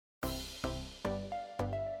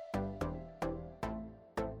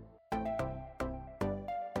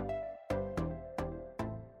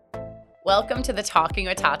Welcome to the Talking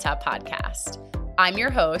with Tata podcast. I'm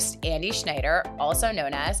your host, Andy Schneider, also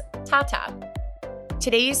known as Tata.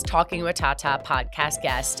 Today's Talking with Tata podcast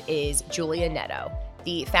guest is Julia Neto,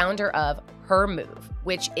 the founder of Her Move,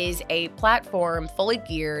 which is a platform fully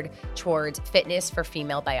geared towards fitness for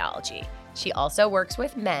female biology. She also works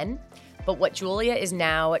with men, but what Julia is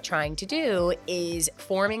now trying to do is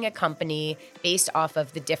forming a company based off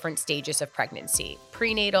of the different stages of pregnancy: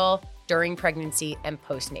 prenatal, during pregnancy, and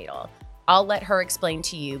postnatal. I'll let her explain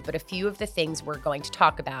to you, but a few of the things we're going to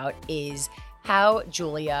talk about is how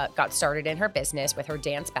Julia got started in her business with her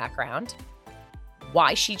dance background,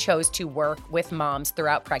 why she chose to work with moms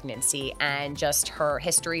throughout pregnancy, and just her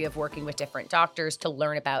history of working with different doctors to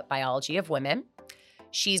learn about biology of women.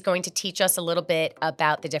 She's going to teach us a little bit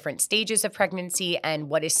about the different stages of pregnancy and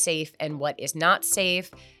what is safe and what is not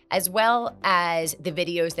safe, as well as the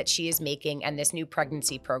videos that she is making and this new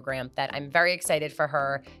pregnancy program that I'm very excited for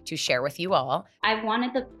her to share with you all. I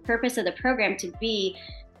wanted the purpose of the program to be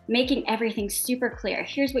making everything super clear.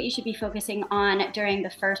 Here's what you should be focusing on during the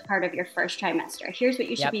first part of your first trimester. Here's what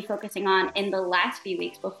you should be focusing on in the last few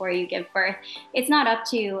weeks before you give birth. It's not up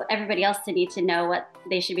to everybody else to need to know what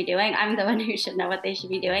they should be doing. I'm the one who should know what they should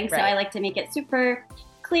be doing. Right. So I like to make it super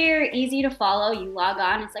clear, easy to follow. You log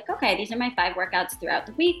on, it's like, okay, these are my 5 workouts throughout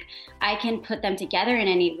the week. I can put them together in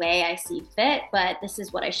any way I see fit, but this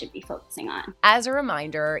is what I should be focusing on. As a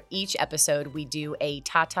reminder, each episode we do a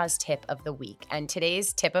Tata's tip of the week, and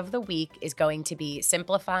today's tip of the week is going to be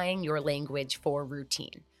simplifying your language for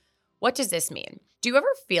routine. What does this mean? Do you ever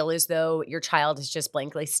feel as though your child is just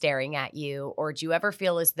blankly staring at you, or do you ever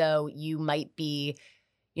feel as though you might be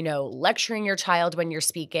lecturing your child when you're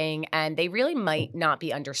speaking, and they really might not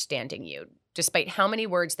be understanding you, despite how many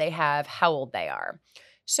words they have, how old they are?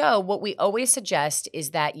 So what we always suggest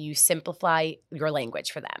is that you simplify your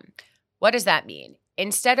language for them. What does that mean?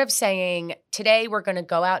 Instead of saying, today we're going to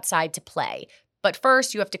go outside to play, but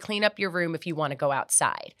first you have to clean up your room if you want to go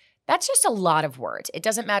outside. That's just a lot of words. It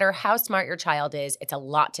doesn't matter how smart your child is. It's a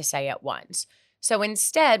lot to say at once. So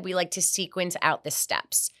instead, we like to sequence out the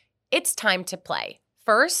steps. It's time to play.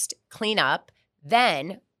 First, clean up,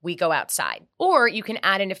 then we go outside. Or you can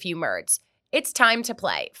add in a few words. It's time to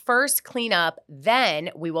play. First, clean up, then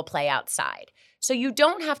we will play outside. So you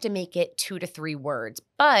don't have to make it 2 to 3 words,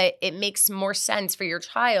 but it makes more sense for your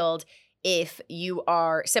child if you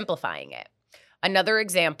are simplifying it. Another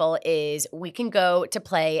example is we can go to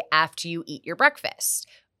play after you eat your breakfast,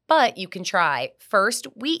 but you can try first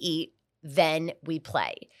we eat, then we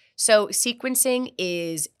play. So sequencing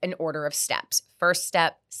is an order of steps. First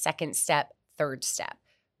step, second step, third step.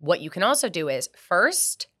 What you can also do is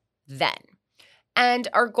first, then. And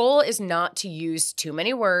our goal is not to use too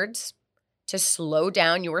many words, to slow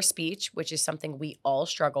down your speech, which is something we all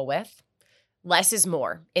struggle with. Less is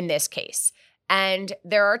more in this case. And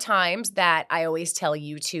there are times that I always tell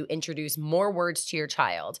you to introduce more words to your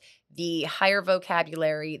child. The higher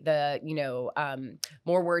vocabulary, the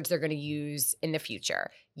more words they're going to use in the future.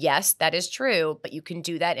 Yes, that is true, but you can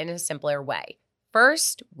do that in a simpler way.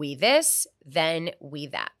 First, we this, then we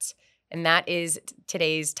that. And that is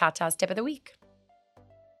today's Tata's tip of the week.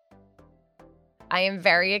 I am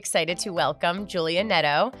very excited to welcome Julia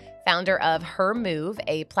Neto, founder of Her Move,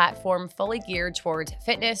 a platform fully geared towards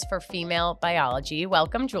fitness for female biology.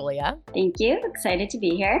 Welcome, Julia. Thank you. Excited to be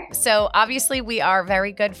here. So obviously we are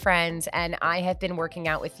very good friends, and I have been working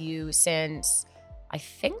out with you since, I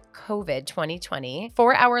think, COVID 2020.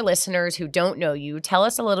 For our listeners who don't know you, tell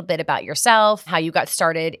us a little bit about yourself, how you got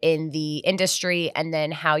started in the industry, and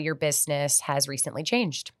then how your business has recently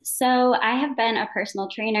changed. So I have been a personal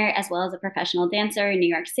trainer as well as a professional dancer in New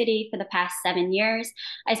York City for the past 7 years.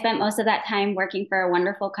 I spent most of that time working for a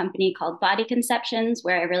wonderful company called Body Conceptions,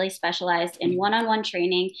 where I really specialized in one-on-one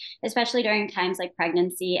training, especially during times like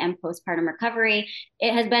pregnancy and postpartum recovery.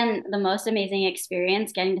 It has been the most amazing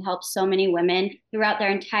experience getting to help so many women throughout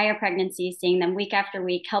their entire pregnancy, seeing them week after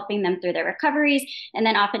week, helping them through their recoveries, and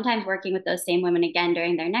then oftentimes working with those same women again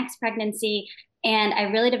during their next pregnancy. And I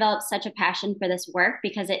really developed such a passion for this work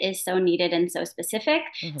because it is so needed and so specific.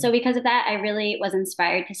 Mm-hmm. So because of that, I really was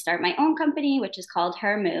inspired to start my own company, which is called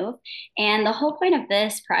Her Move. And the whole point of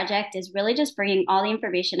this project is really just bringing all the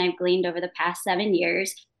information I've gleaned over the past 7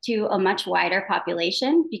 years to a much wider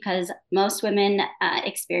population, because most women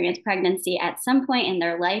experience pregnancy at some point in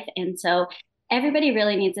their life. And so everybody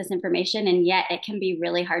really needs this information, and yet it can be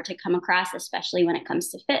really hard to come across, especially when it comes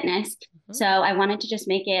to fitness. Mm-hmm. So I wanted to just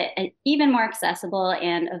make it even more accessible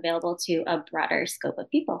and available to a broader scope of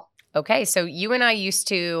people. Okay, so you and I used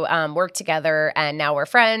to work together and now we're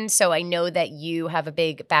friends. So I know that you have a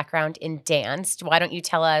big background in dance. Why don't you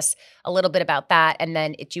tell us a little bit about that? And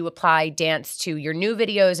then do you apply dance to your new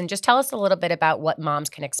videos? And just tell us a little bit about what moms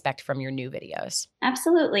can expect from your new videos.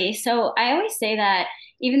 Absolutely. So I always say that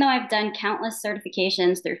even though I've done countless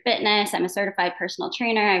certifications through fitness, I'm a certified personal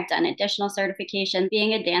trainer, I've done additional certifications.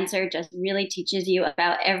 Being a dancer just really teaches you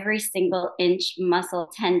about every single inch,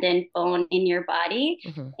 muscle, tendon, bone in your body,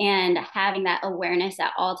 Hmm. and having that awareness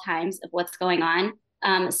at all times of what's going on.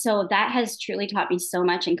 So that has truly taught me so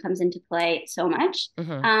much and comes into play so much.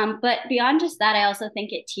 Hmm. But beyond just that, I also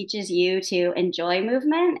think it teaches you to enjoy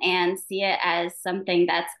movement and see it as something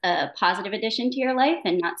that's a positive addition to your life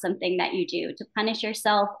and not something that you do to punish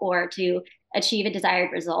yourself or to achieve a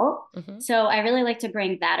desired result. Hmm. So I really like to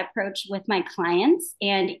bring that approach with my clients.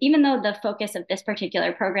 And even though the focus of this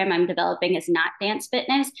particular program I'm developing is not dance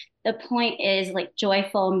fitness, the point is like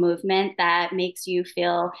joyful movement that makes you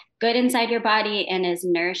feel good inside your body and is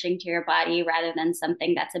nourishing to your body rather than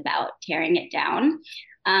something that's about tearing it down.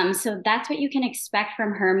 So that's what you can expect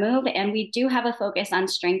from her move. And we do have a focus on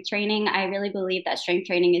strength training. I really believe that strength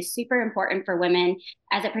training is super important for women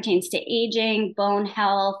as it pertains to aging, bone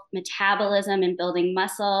health, metabolism, and building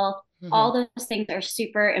muscle. Hmm. All those things are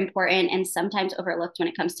super important and sometimes overlooked when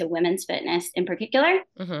it comes to women's fitness in particular.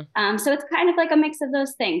 Hmm. So it's kind of like a mix of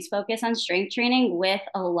those things focus on strength training with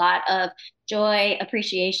a lot of joy,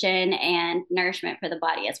 appreciation, and nourishment for the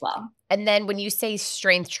body as well. And then when you say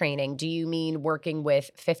strength training, do you mean working with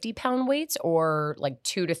 50-pound weights or like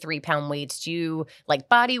 2 to 3 pound weights? Do you like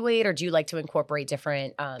body weight or do you like to incorporate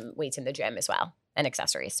different weights in the gym as well and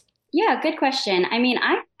accessories? Yeah, good question. I mean,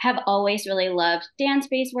 I have always really loved dance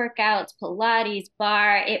based workouts, Pilates,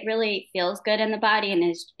 bar. It really feels good in the body and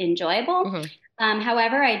is enjoyable. Hmm.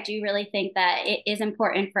 However, I do really think that it is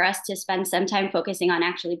important for us to spend some time focusing on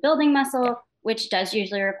actually building Yeah. muscle, which does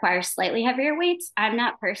usually require slightly heavier weights. I'm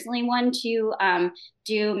not personally one to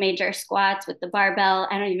do major squats with the barbell.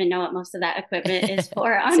 I don't even know what most of that equipment is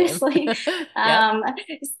for, Same. honestly. Yep. Um,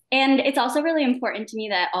 and it's also really important to me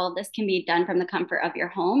that all of this can be done from the comfort of your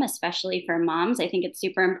home, especially for moms. I think it's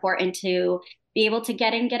super important to be able to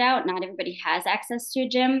get in, get out. Not everybody has access to a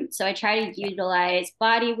gym. So I try to Yeah. utilize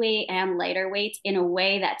body weight and lighter weights in a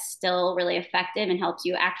way that's still really effective and helps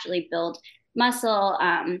you actually build muscle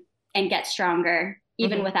and get stronger,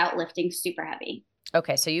 even Hmm. without lifting super heavy.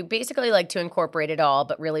 Okay, so you basically like to incorporate it all,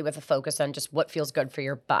 but really with a focus on just what feels good for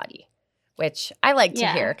your body, which I like to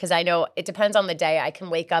Yeah. hear because I know it depends on the day. I can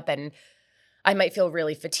wake up and I might feel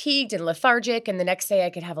really fatigued and lethargic, and the next day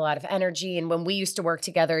I could have a lot of energy. And when we used to work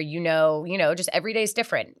together, just every day is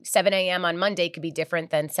different. 7 a.m. on Monday could be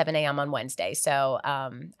different than 7 a.m. on Wednesday. So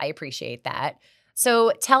I appreciate that.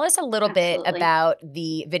 So tell us a little bit Absolutely. about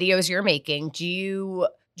the videos you're making. Do you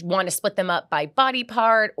want to split them up by body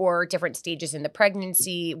part or different stages in the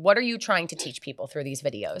pregnancy? What are you trying to teach people through these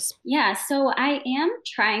videos? Yeah, so I am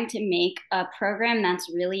trying to make a program that's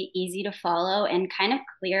really easy to follow and kind of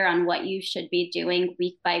clear on what you should be doing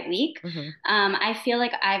week by week. Hmm. I feel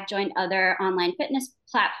like I've joined other online fitness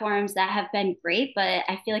platforms that have been great, but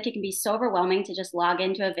I feel like it can be so overwhelming to just log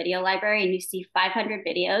into a video library and you see 500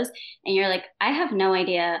 videos and you're like, I have no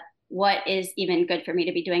idea what is even good for me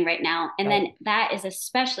to be doing right now. And Right. then that is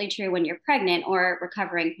especially true when you're pregnant or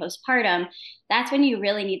recovering postpartum. That's when you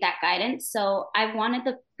really need that guidance. So I wanted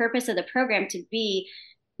the purpose of the program to be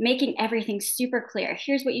making everything super clear.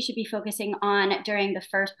 Here's what you should be focusing on during the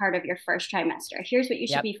first part of your first trimester. Here's what you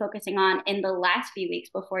should Yep. be focusing on in the last few weeks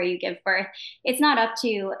before you give birth. It's not up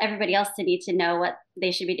to everybody else to need to know what they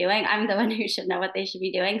should be doing. I'm the one who should know what they should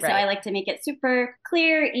be doing. So I Right. like to make it super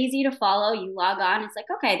clear, easy to follow. You log on, it's like,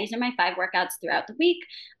 okay, these are my 5 workouts throughout the week.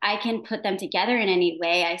 I can put them together in any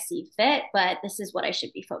way I see fit, but this is what I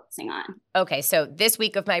should be focusing on. Okay, so this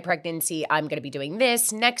week of my pregnancy, I'm going to be doing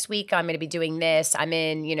this. Next week, I'm going to be doing this. I'm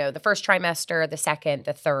in, the first trimester, the second,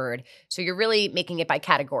 the third. So you're really making it by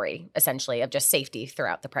category, essentially, of just safety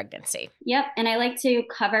throughout the pregnancy. Yep. And I like to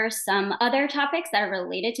cover some other topics that are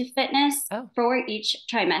related to fitness Oh, for each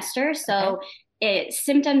trimester. okay. So,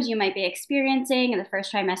 symptoms you might be experiencing in the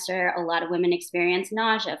first trimester, a lot of women experience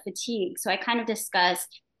nausea, fatigue. So, I kind of discuss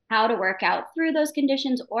how to work out through those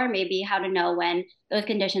conditions, or maybe how to know when those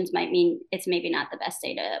conditions might mean it's maybe not the best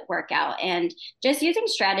day to work out. And just using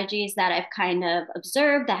strategies that I've kind of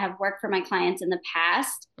observed that have worked for my clients in the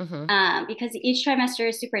past Mm-hmm. because each trimester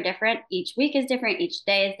is super different. Each week is different. Each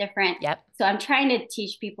day is different. Yep. So I'm trying to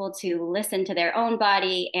teach people to listen to their own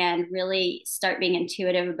body and really start being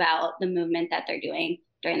intuitive about the movement that they're doing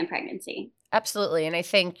during the pregnancy. Absolutely. And I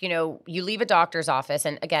think, you leave a doctor's office,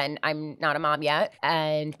 and again, I'm not a mom yet,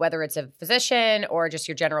 and whether it's a physician or just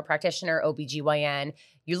your general practitioner, OBGYN,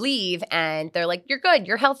 you leave and they're like, you're good,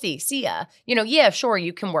 you're healthy, see ya. Yeah, sure,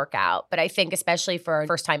 you can work out. But I think especially for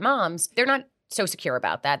first-time moms, they're not so secure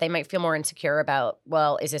about that. They might feel more insecure about,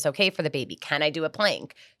 well, is this okay for the baby? Can I do a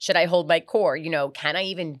plank? Should I hold my core? Can I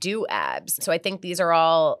even do abs? So I think these are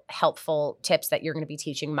all helpful tips that you're going to be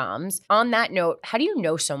teaching moms. On that note, how do you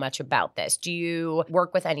know so much about this? Do you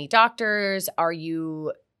work with any doctors? Are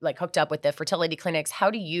you hooked up with the fertility clinics? How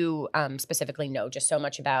do you specifically know just so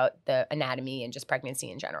much about the anatomy and just pregnancy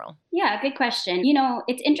in general? Yeah, good question.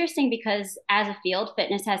 It's interesting because as a field,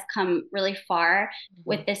 fitness has come really far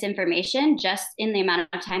with this information just in the amount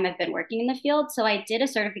of time I've been working in the field. So I did a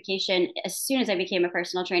certification as soon as I became a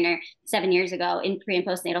personal trainer 7 years ago in pre and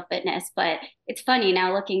postnatal fitness. But it's funny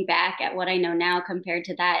now looking back at what I know now compared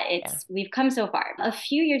to that, we've come so far. A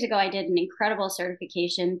few years ago, I did an incredible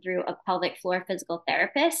certification through a pelvic floor physical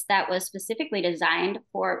therapist that was specifically designed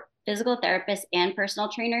for physical therapists and personal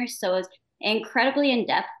trainers. So it was incredibly in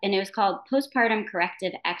depth, and it was called Postpartum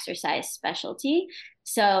Corrective Exercise Specialty.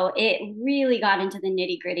 So it really got into the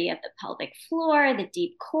nitty gritty of the pelvic floor, the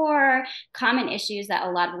deep core, common issues that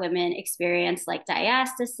a lot of women experience, like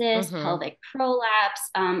diastasis, pelvic prolapse,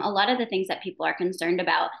 a lot of the things that people are concerned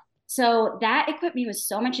about. So that equipped me with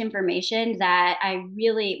so much information that I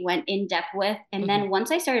really went in depth with. And then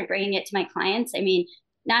once I started bringing it to my clients, I mean,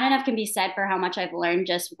 not enough can be said for how much I've learned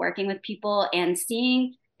just working with people and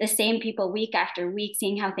seeing the same people week after week,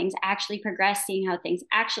 seeing how things actually progress, seeing how things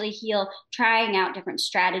actually heal, trying out different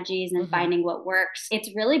strategies and finding what works. It's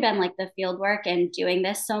really been like the field work and doing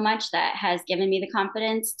this so much that has given me the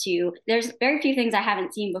confidence there's very few things I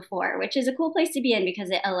haven't seen before, which is a cool place to be in because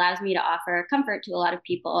it allows me to offer comfort to a lot of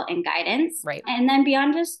people and guidance. Right. And then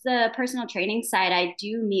beyond just the personal training side, I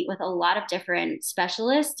do meet with a lot of different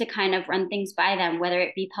specialists to kind of run things by them, whether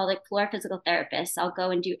it be pelvic floor physical therapists. I'll go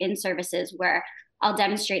and do in-services where I'll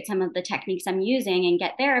demonstrate some of the techniques I'm using and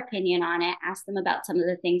get their opinion on it, ask them about some of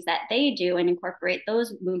the things that they do and incorporate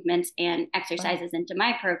those movements and exercises into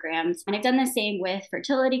my programs. And I've done the same with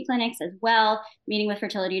fertility clinics as well, meeting with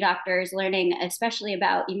fertility doctors, learning especially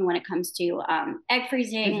about even when it comes to egg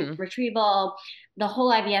freezing, retrieval, the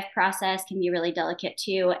whole IVF process can be really delicate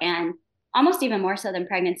too. And almost even more so than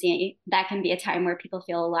pregnancy, that can be a time where people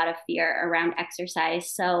feel a lot of fear around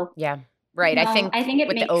exercise. So yeah. Right. I think it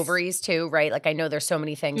with makes the ovaries too, right? I know there's so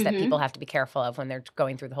many things that people have to be careful of when they're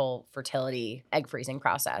going through the whole fertility egg freezing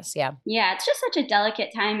process. Yeah. Yeah, it's just such a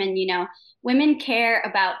delicate time. And, women care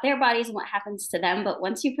about their bodies and what happens to them. But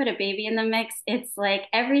once you put a baby in the mix, it's like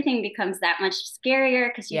everything becomes that much scarier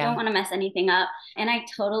because you don't want to mess anything up. And I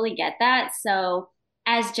totally get that. So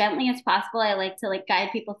as gently as possible, I like to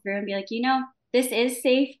guide people through and be like, this is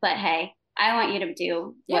safe, but hey, I want you to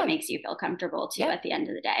do what makes you feel comfortable too at the end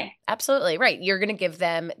of the day. Absolutely. Right. You're going to give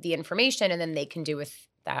them the information and then they can do with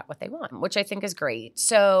that what they want, which I think is great.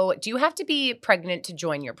 So do you have to be pregnant to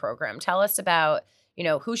join your program? Tell us about,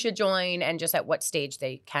 who should join and just at what stage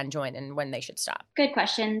they can join and when they should stop. Good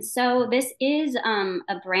question. So this is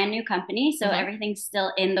a brand new company. So everything's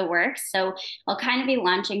still in the works. So I'll kind of be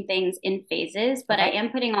launching things in phases, but I am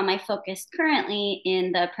putting all my focus currently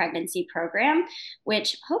in the pregnancy program,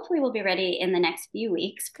 which hopefully will be ready in the next few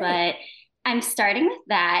weeks. Great. But I'm starting with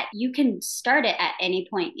that. You can start it at any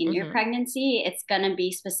point in your pregnancy. It's going to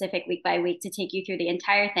be specific week by week to take you through the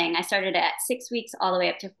entire thing. I started at 6 weeks all the way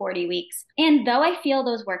up to 40 weeks. And though I feel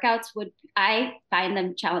those workouts I find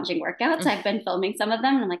them challenging workouts. I've been filming some of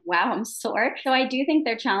them and I'm like, wow, I'm sore. So I do think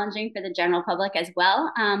they're challenging for the general public as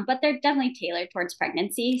well. But they're definitely tailored towards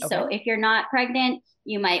pregnancy. Okay. So if you're not pregnant,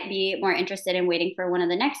 you might be more interested in waiting for one of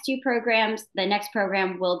the next two programs. The next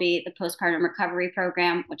program will be the postpartum recovery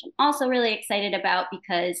program, which I'm also really excited about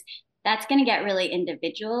because that's going to get really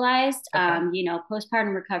individualized. Okay.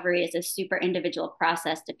 Postpartum recovery is a super individual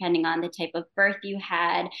process depending on the type of birth you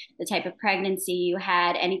had, the type of pregnancy you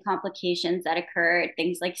had, any complications that occurred,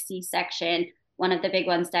 things like C-section. One of the big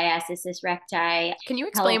ones, diastasis recti. Can you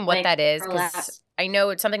explain what that is? Because I know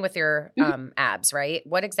it's something with your abs, right?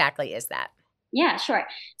 What exactly is that? Yeah, sure.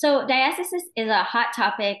 So diastasis is a hot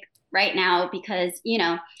topic right now because,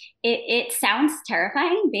 it sounds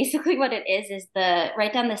terrifying. Basically what it is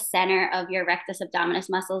right down the center of your rectus abdominis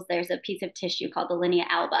muscles, there's a piece of tissue called the linea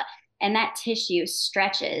alba. And that tissue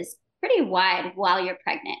stretches pretty wide while you're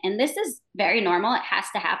pregnant. And this is very normal. It has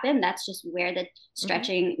to happen. That's just where the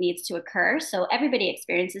stretching needs to occur. So everybody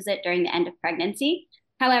experiences it during the end of pregnancy.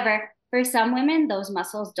 However, For some women, those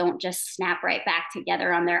muscles don't just snap right back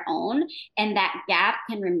together on their own, and that gap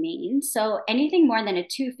can remain. So anything more than a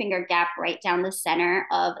 2 finger gap right down the center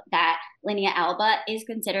of that linea alba is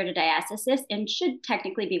considered a diastasis and should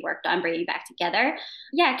technically be worked on bringing back together.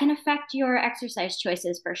 Yeah, it can affect your exercise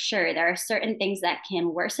choices for sure. There are certain things that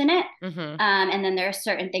can worsen it, Mm-hmm. and then there are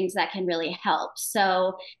certain things that can really help.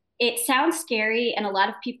 So it sounds scary, and a lot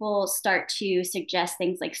of people start to suggest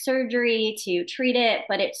things like surgery to treat it,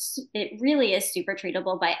 but it really is super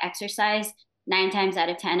treatable by exercise 9 times out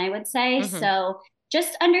of 10, I would say. Mm-hmm. So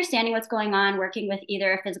just understanding what's going on, working with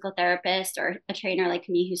either a physical therapist or a trainer like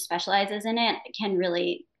me who specializes in it can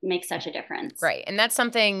really make such a difference. Right. And that's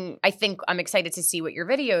something I think I'm excited to see what your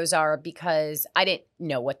videos are, because I didn't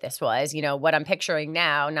know what this was. What I'm picturing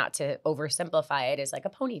now, not to oversimplify it, is like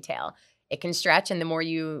a ponytail. It can stretch, and the more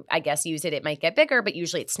you, I guess, use it, it might get bigger, but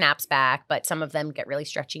usually it snaps back. But some of them get really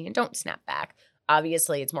stretchy and don't snap back.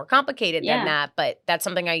 Obviously, it's more complicated than Yeah. that, but that's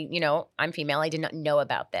something I'm female. I did not know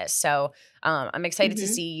about this. So I'm excited to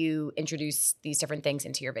Mm-hmm. see you introduce these different things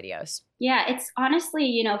into your videos. Yeah, it's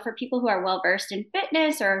honestly, for people who are well versed in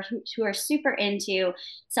fitness or who are super into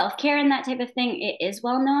self care and that type of thing, it is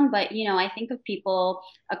well known. But, I think of people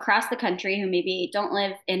across the country who maybe don't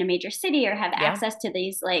live in a major city or have Yeah, access to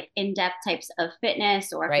these like in depth types of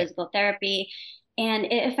fitness or right. physical therapy. And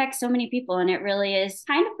it affects so many people, and it really is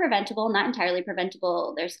kind of preventable, not entirely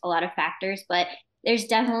preventable. There's a lot of factors, but there's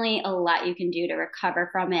definitely a lot you can do to recover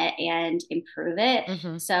from it and improve it.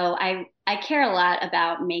 Mm-hmm. So I care a lot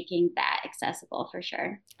about making that accessible for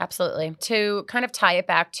sure. Absolutely. To kind of tie it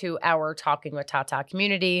back to our Talking with Tata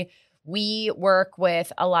community, we work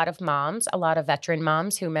with a lot of moms, a lot of veteran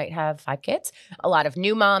moms who might have 5 kids, a lot of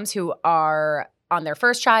new moms who are on their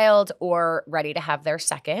first child or ready to have their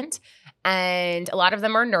second. And a lot of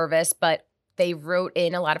them are nervous, but they wrote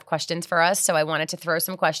in a lot of questions for us. So I wanted to throw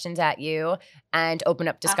some questions at you and open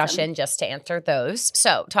up Awesome. discussion just to answer those.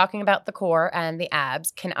 So, talking about the core and the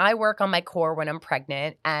abs, can I work on my core when I'm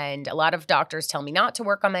pregnant? And a lot of doctors tell me not to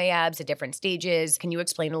work on my abs at different stages. Can you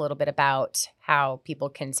explain a little bit about how people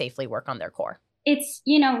can safely work on their core? It's,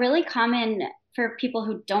 really common for people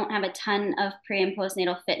who don't have a ton of pre and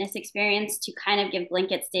postnatal fitness experience to kind of give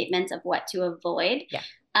blanket statements of what to avoid. Yeah.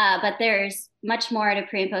 But there's much more to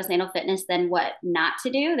pre and postnatal fitness than what not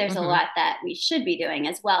to do. There's a Mm-hmm. lot that we should be doing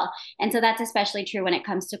as well. And so that's especially true when it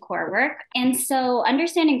comes to core work. And so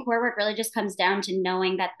understanding core work really just comes down to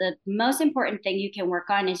knowing that the most important thing you can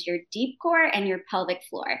work on is your deep core and your pelvic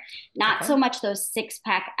floor, not Okay. so much those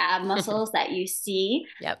 6-pack ab muscles that you see.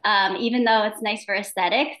 Yep. Even though it's nice for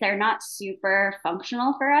aesthetics, they're not super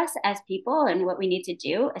functional for us as people and what we need to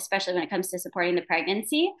do, especially when it comes to supporting the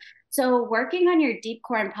pregnancy. So, working on your deep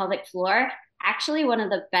core and pelvic floor, actually, one of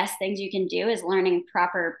the best things you can do is learning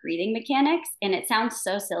proper breathing mechanics. And it sounds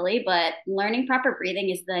so silly, but learning proper breathing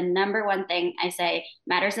is the number one thing I say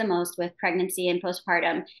matters the most with pregnancy and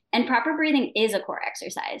postpartum. And proper breathing is a core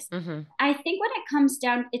exercise. Mm-hmm. I think when it comes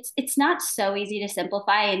down, it's not so easy to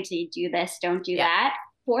simplify into do this, don't do Yeah. that.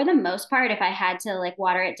 For the most part, if I had to like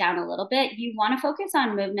water it down a little bit, you want to focus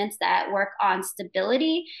on movements that work on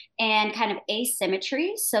stability and kind of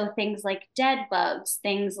asymmetry. So things like dead bugs,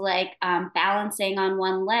 things like balancing on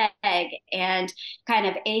one leg, and kind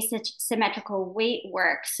of asymmetrical weight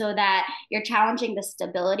work, so that you're challenging the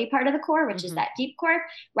stability part of the core, which is Mm-hmm. that deep core,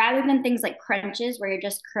 rather than things like crunches where you're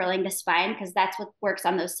just curling the spine, because that's what works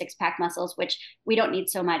on those 6-pack muscles, which we don't need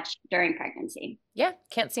so much during pregnancy. Yeah,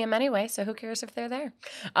 can't see them anyway, so who cares if they're there?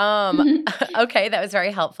 Um, okay, that was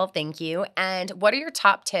very helpful. Thank you. And what are your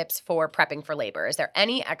top tips for prepping for labor? Is there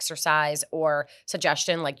any exercise or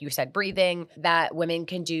suggestion, like you said, breathing, that women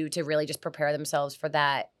can do to really just prepare themselves for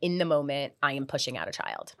that in the moment I am pushing out a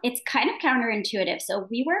child? It's kind of counterintuitive. So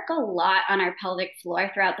we work a lot on our pelvic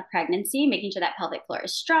floor throughout the pregnancy, making sure that pelvic floor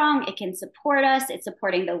is strong. It can support us. It's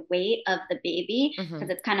supporting the weight of the baby Mm-hmm. because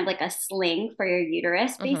it's kind of like a sling for your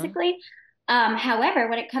uterus, Mm-hmm. basically. However,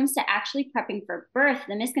 when it comes to actually prepping for birth,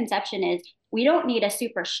 the misconception is we don't need a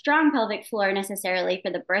super strong pelvic floor necessarily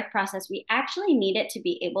for the birth process. We actually need it to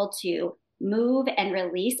be able to move and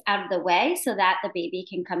release out of the way so that the baby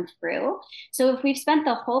can come through. So if we've spent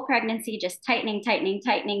the whole pregnancy just tightening, tightening,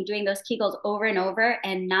 tightening, doing those Kegels over and over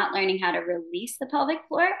and not learning how to release the pelvic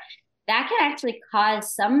floor, that can actually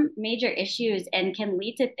cause some major issues and can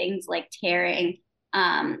lead to things like tearing,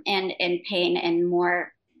 and pain and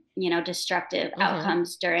more destructive Mm-hmm.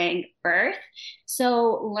 outcomes during birth.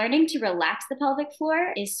 So learning to relax the pelvic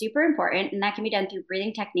floor is super important, and that can be done through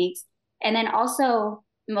breathing techniques. And then also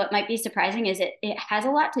what might be surprising is it has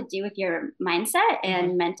a lot to do with your mindset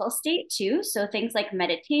and mental state too. So things like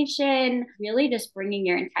meditation, really just bringing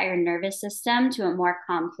your entire nervous system to a more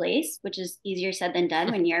calm place, which is easier said than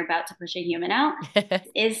done when you're about to push a human out,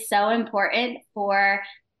 is so important for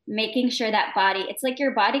making sure that body, it's like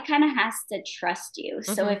your body kind of has to trust you.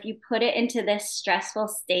 So if you put it into this stressful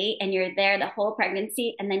state and you're there the whole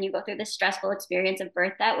pregnancy and then you go through this stressful experience of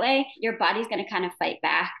birth that way, your body's going to kind of fight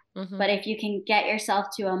back. But if you can get yourself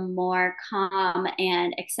to a more calm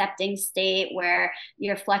and accepting state where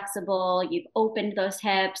you're flexible, you've opened those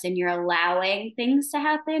hips and you're allowing things to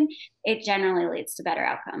happen, it generally leads to better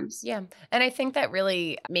outcomes. Yeah. And I think that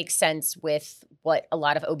really makes sense with what a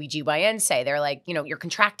lot of OBGYNs say. They're like, you're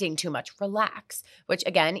contracting too much, relax, which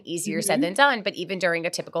again, easier said than done. But even during a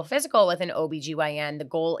typical physical with an OBGYN, the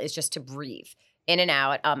goal is just to breathe in and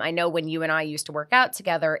out. I know when you and I used to work out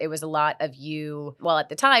together, it was a lot of you. Well, at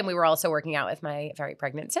the time, we were also working out with my very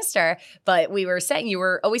pregnant sister, but we were saying you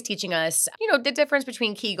were always teaching us, the difference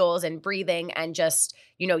between Kegels and breathing and just,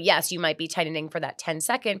 yes, you might be tightening for that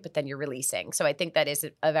 10-second, but then you're releasing. So I think that is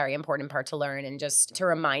a very important part to learn and just to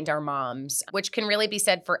remind our moms, which can really be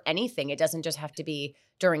said for anything. It doesn't just have to be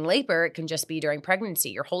during labor, it can just be during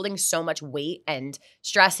pregnancy. You're holding so much weight and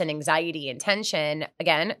stress and anxiety and tension.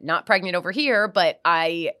 Again, not pregnant over here, but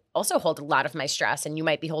I also hold a lot of my stress, and you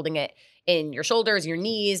might be holding it in your shoulders, your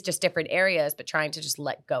knees, just different areas, but trying to just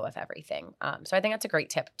let go of everything. So I think that's a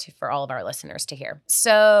great tip for all of our listeners to hear.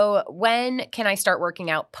 So when can I start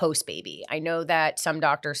working out post-baby? I know that some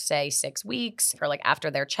doctors say 6 weeks or like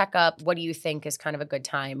after their checkup. What do you think is kind of a good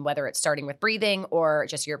time, whether it's starting with breathing or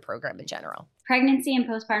just your program in general? Pregnancy and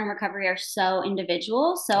postpartum recovery are so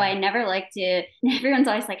individual. So I never like to, everyone's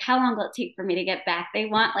always like, how long will it take for me to get back? They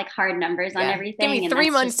want like hard numbers on everything. Give me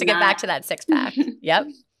 3 months to get back to that 6-pack. Yep.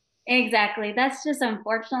 Exactly. That's just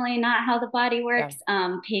unfortunately not how the body works.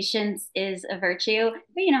 Patience is a virtue,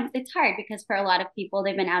 but it's hard because for a lot of people,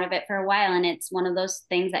 they've been out of it for a while and it's one of those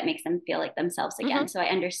things that makes them feel like themselves again. So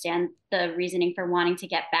I understand the reasoning for wanting to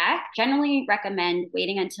get back. Generally recommend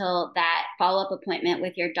waiting until that follow-up appointment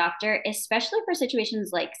with your doctor, especially for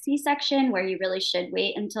situations like C-section, where you really should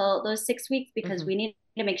wait until those 6 weeks because we need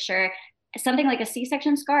to make sure something like a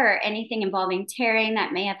C-section scar or anything involving tearing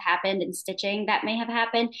that may have happened and stitching that may have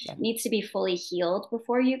happened needs to be fully healed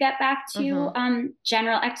before you get back to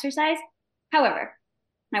general exercise. However,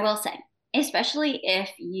 I will say, especially if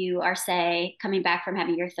you are, say, coming back from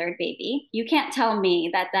having your third baby, you can't tell me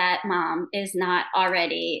that that mom is not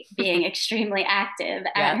already being extremely active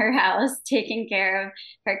at her house, taking care of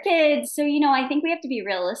her kids. So, I think we have to be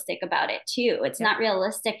realistic about it too. It's not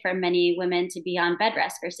realistic for many women to be on bed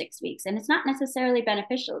rest for 6 weeks, and it's not necessarily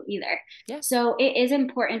beneficial either. So it is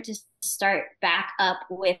important to start back up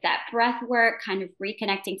with that breath work, kind of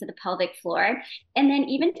reconnecting to the pelvic floor. And then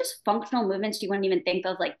even just functional movements you wouldn't even think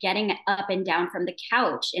of, like getting up and down from the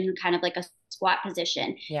couch in kind of like a squat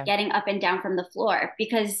position, getting up and down from the floor,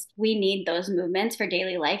 because we need those movements for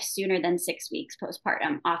daily life sooner than 6 weeks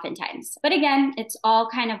postpartum, oftentimes. But again, it's all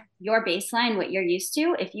kind of your baseline, what you're used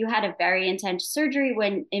to. If you had a very intense surgery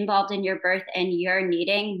when involved in your birth and you're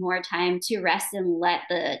needing more time to rest and let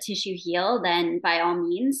the tissue heal, then by all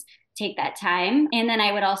means, take that time. And then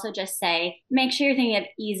I would also just say, make sure you're thinking of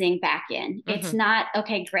easing back in. It's not,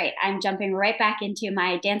 okay, great, I'm jumping right back into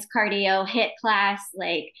my dance cardio HIIT class.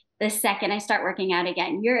 Like the second I start working out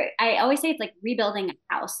again, I always say it's like rebuilding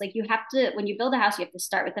a house. Like you have to, when you build a house, you have to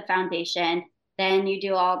start with the foundation. Then you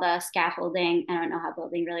do all the scaffolding. I don't know how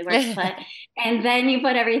building really works, but, and then you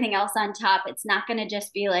put everything else on top. It's not going to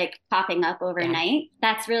just be like popping up overnight.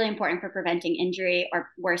 That's really important for preventing injury or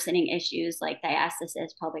worsening issues like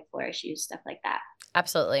diastasis, pelvic floor issues, stuff like that.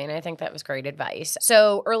 Absolutely. And I think that was great advice.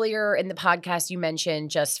 So earlier in the podcast, you mentioned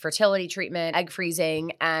just fertility treatment, egg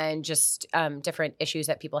freezing, and just different issues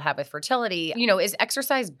that people have with fertility. Is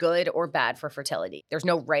exercise good or bad for fertility? There's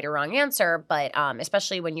no right or wrong answer, but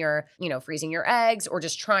especially when you're, freezing your eggs or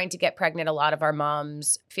just trying to get pregnant, a lot of our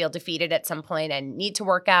moms feel defeated at some point and need to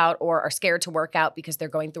work out or are scared to work out because they're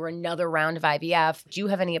going through another round of IVF. Do you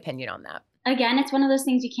have any opinion on that? Again, it's one of those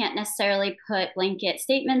things you can't necessarily put blanket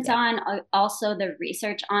statements on. Also, the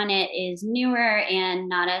research on it is newer and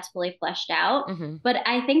not as fully fleshed out. But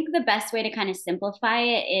I think the best way to kind of simplify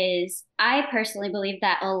it is, I personally believe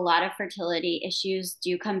that a lot of fertility issues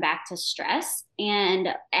do come back to stress. And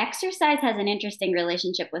exercise has an interesting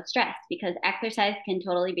relationship with stress because exercise can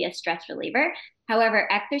totally be a stress reliever.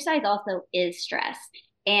 However, exercise also is stress,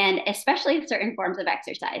 and especially certain forms of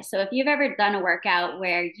exercise. So if you've ever done a workout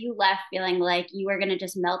where you left feeling like you were going to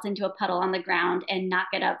just melt into a puddle on the ground and not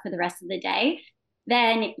get up for the rest of the day,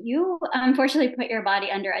 then you unfortunately put your body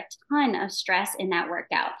under a ton of stress in that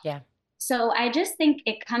workout. Yeah. So I just think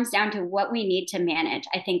it comes down to what we need to manage.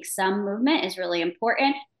 I think some movement is really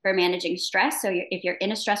important for managing stress. So if you're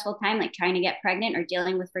in a stressful time, like trying to get pregnant or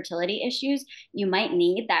dealing with fertility issues, you might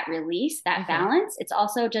need that release, that balance. It's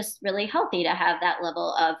also just really healthy to have that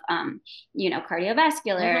level of,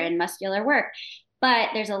 cardiovascular and muscular work. But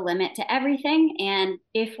there's a limit to everything. And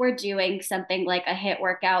if we're doing something like a HIIT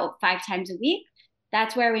workout 5 times a week,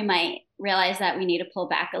 that's where we might realize that we need to pull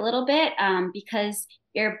back a little bit, because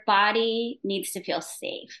your body needs to feel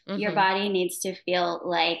safe. Your body needs to feel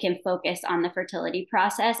like and focus on the fertility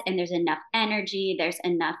process. And there's enough energy, there's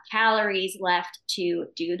enough calories left to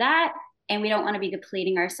do that. And we don't want to be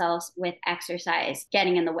depleting ourselves with exercise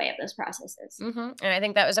getting in the way of those processes. And I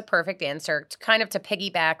think that was a perfect answer. Kind of to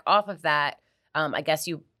piggyback off of that, I guess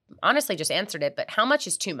you honestly just answered it, but how much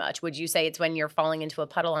is too much? Would you say it's when you're falling into a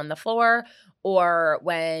puddle on the floor, or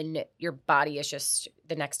when your body is just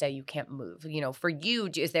the next day you can't move? For you,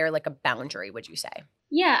 is there like a boundary, would you say?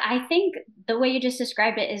 Yeah, I think the way you just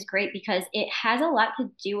described it is great because it has a lot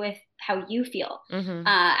to do with how you feel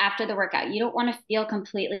after the workout. You don't want to feel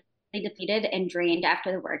completely depleted and drained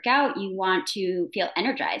after the workout. You want to feel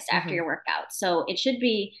energized after your workout. So it should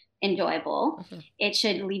be enjoyable. It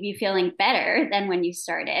should leave you feeling better than when you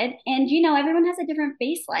started. And, everyone has a different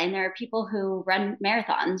baseline. There are people who run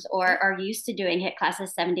marathons or are used to doing HIIT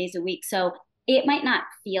classes 7 days a week. So it might not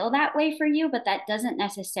feel that way for you, but that doesn't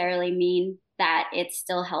necessarily mean that it's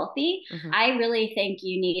still healthy. I really think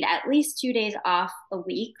you need at least 2 days off a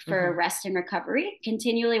week for rest and recovery.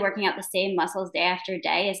 Continually working out the same muscles day after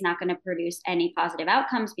day is not going to produce any positive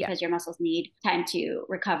outcomes because your muscles need time to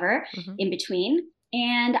recover in between.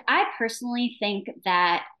 And I personally think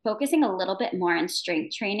that focusing a little bit more on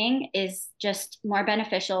strength training is just more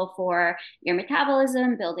beneficial for your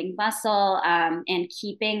metabolism, building muscle, and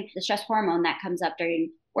keeping the stress hormone that comes up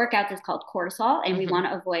during workouts is called cortisol. And we want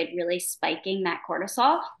to avoid really spiking that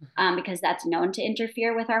cortisol because that's known to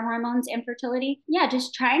interfere with our hormones and fertility. Yeah,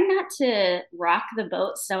 just trying not to rock the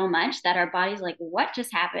boat so much that our body's like, what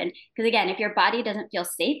just happened? Because again, if your body doesn't feel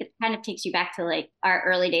safe, it kind of takes you back to like our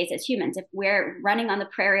early days as humans. If we're running on the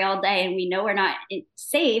prairie all day and we know we're not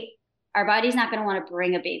safe, our body's not going to want to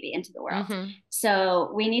bring a baby into the world.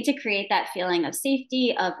 So we need to create that feeling of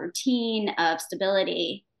safety, of routine, of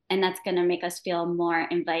stability. And that's going to make us feel more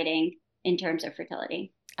inviting in terms of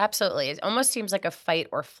fertility. Absolutely. It almost seems like a fight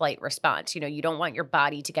or flight response. You don't want your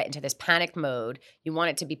body to get into this panic mode. You want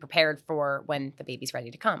it to be prepared for when the baby's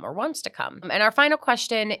ready to come or wants to come. And our final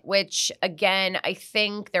question, which again, I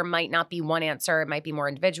think there might not be one answer. It might be more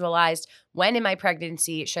individualized. When in my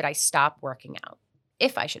pregnancy should I stop working out?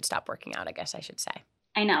 If I should stop working out, I guess I should say.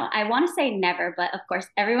 I know. I want to say never, but of course,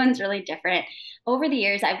 everyone's really different. Over the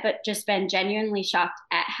years, I've just been genuinely shocked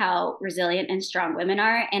at how resilient and strong women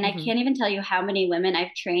are. And I can't even tell you how many women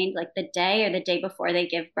I've trained like the day or the day before they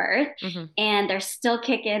give birth, and they're still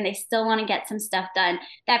kicking. They still want to get some stuff done.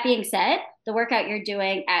 That being said, the workout you're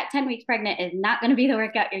doing at 10 weeks pregnant is not going to be the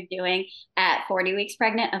workout you're doing at 40 weeks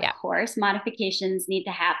pregnant. Of course, modifications need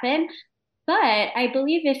to happen. But I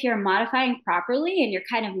believe if you're modifying properly and you're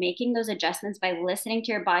kind of making those adjustments by listening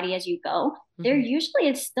to your body as you go, there usually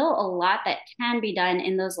is still a lot that can be done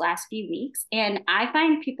in those last few weeks. And I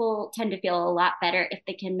find people tend to feel a lot better if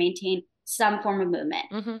they can maintain some form of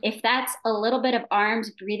movement. If that's a little bit of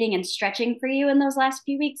arms, breathing, and stretching for you in those last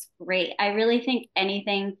few weeks, great. I really think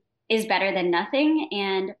anything is better than nothing.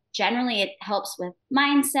 And generally, it helps with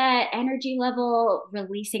mindset, energy level,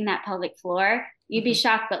 releasing that pelvic floor. You'd be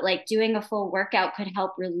shocked, but like doing a full workout could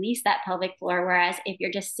help release that pelvic floor. Whereas if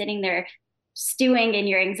you're just sitting there stewing in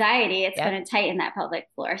your anxiety, it's going to tighten that pelvic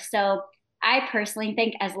floor. So I personally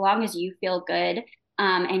think as long as you feel good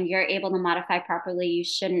and you're able to modify properly, you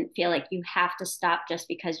shouldn't feel like you have to stop just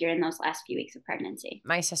because you're in those last few weeks of pregnancy.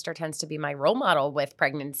 My sister tends to be my role model with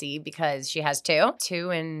pregnancy because she has two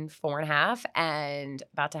and 4.5 and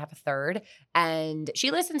about to have a third. And she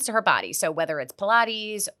listens to her body. So whether it's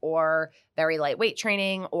Pilates or very light weight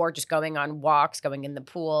training or just going on walks, going in the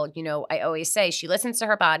pool, I always say she listens to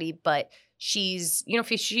her body, but she's,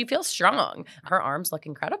 she feels strong. Her arms look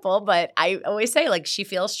incredible, but I always say like she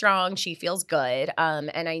feels strong, she feels good.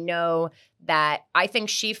 And I know that I think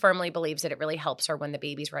she firmly believes that it really helps her when the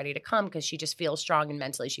baby's ready to come because she just feels strong and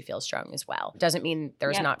mentally she feels strong as well. Doesn't mean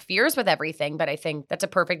there's not fears with everything, but I think that's a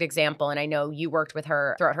perfect example. And I know you worked with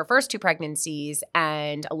her throughout her first 2 pregnancies,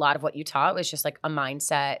 and a lot of what you taught was just like a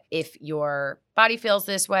mindset. If your body feels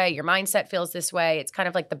this way, your mindset feels this way. It's kind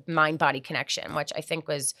of like the mind-body connection, which I think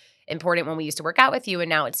was important when we used to work out with you. And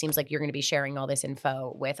now it seems like you're going to be sharing all this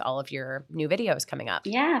info with all of your new videos coming up.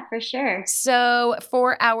 Yeah, for sure. So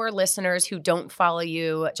for our listeners who don't follow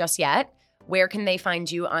you just yet, where can they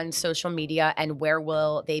find you on social media and where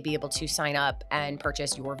will they be able to sign up and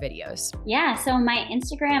purchase your videos? Yeah, so my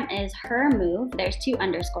Instagram is hermove. There's 2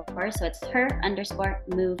 underscores, so it's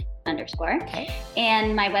her_move_. Okay.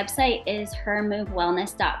 And my website is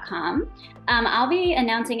hermovewellness.com. I'll be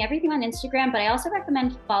announcing everything on Instagram, but I also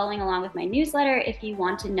recommend following along with my newsletter if you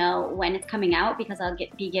want to know when it's coming out, because I'll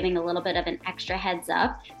be giving a little bit of an extra heads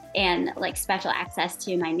up and like special access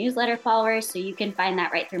to my newsletter followers. So you can find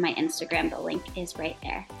that right through my Instagram. The link is right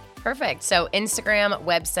there. Perfect. So Instagram,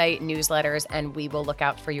 website, newsletters, and we will look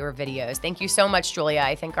out for your videos. Thank you so much, Julia.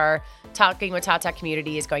 I think our Talking with Tata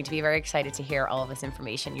community is going to be very excited to hear all of this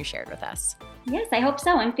information you shared with us. Yes, I hope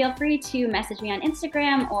so. And feel free to message me on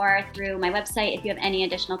Instagram or through my website if you have any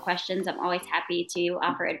additional questions. I'm always happy to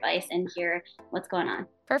offer advice and hear what's going on.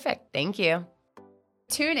 Perfect. Thank you.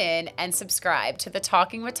 Tune in and subscribe to the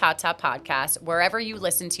Talking with Tata podcast wherever you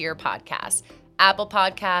listen to your podcasts, Apple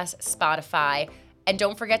Podcasts, Spotify, and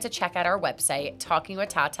don't forget to check out our website,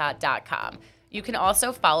 talkingwithtata.com. You can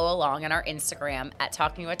also follow along on our Instagram at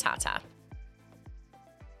Talking with Tata.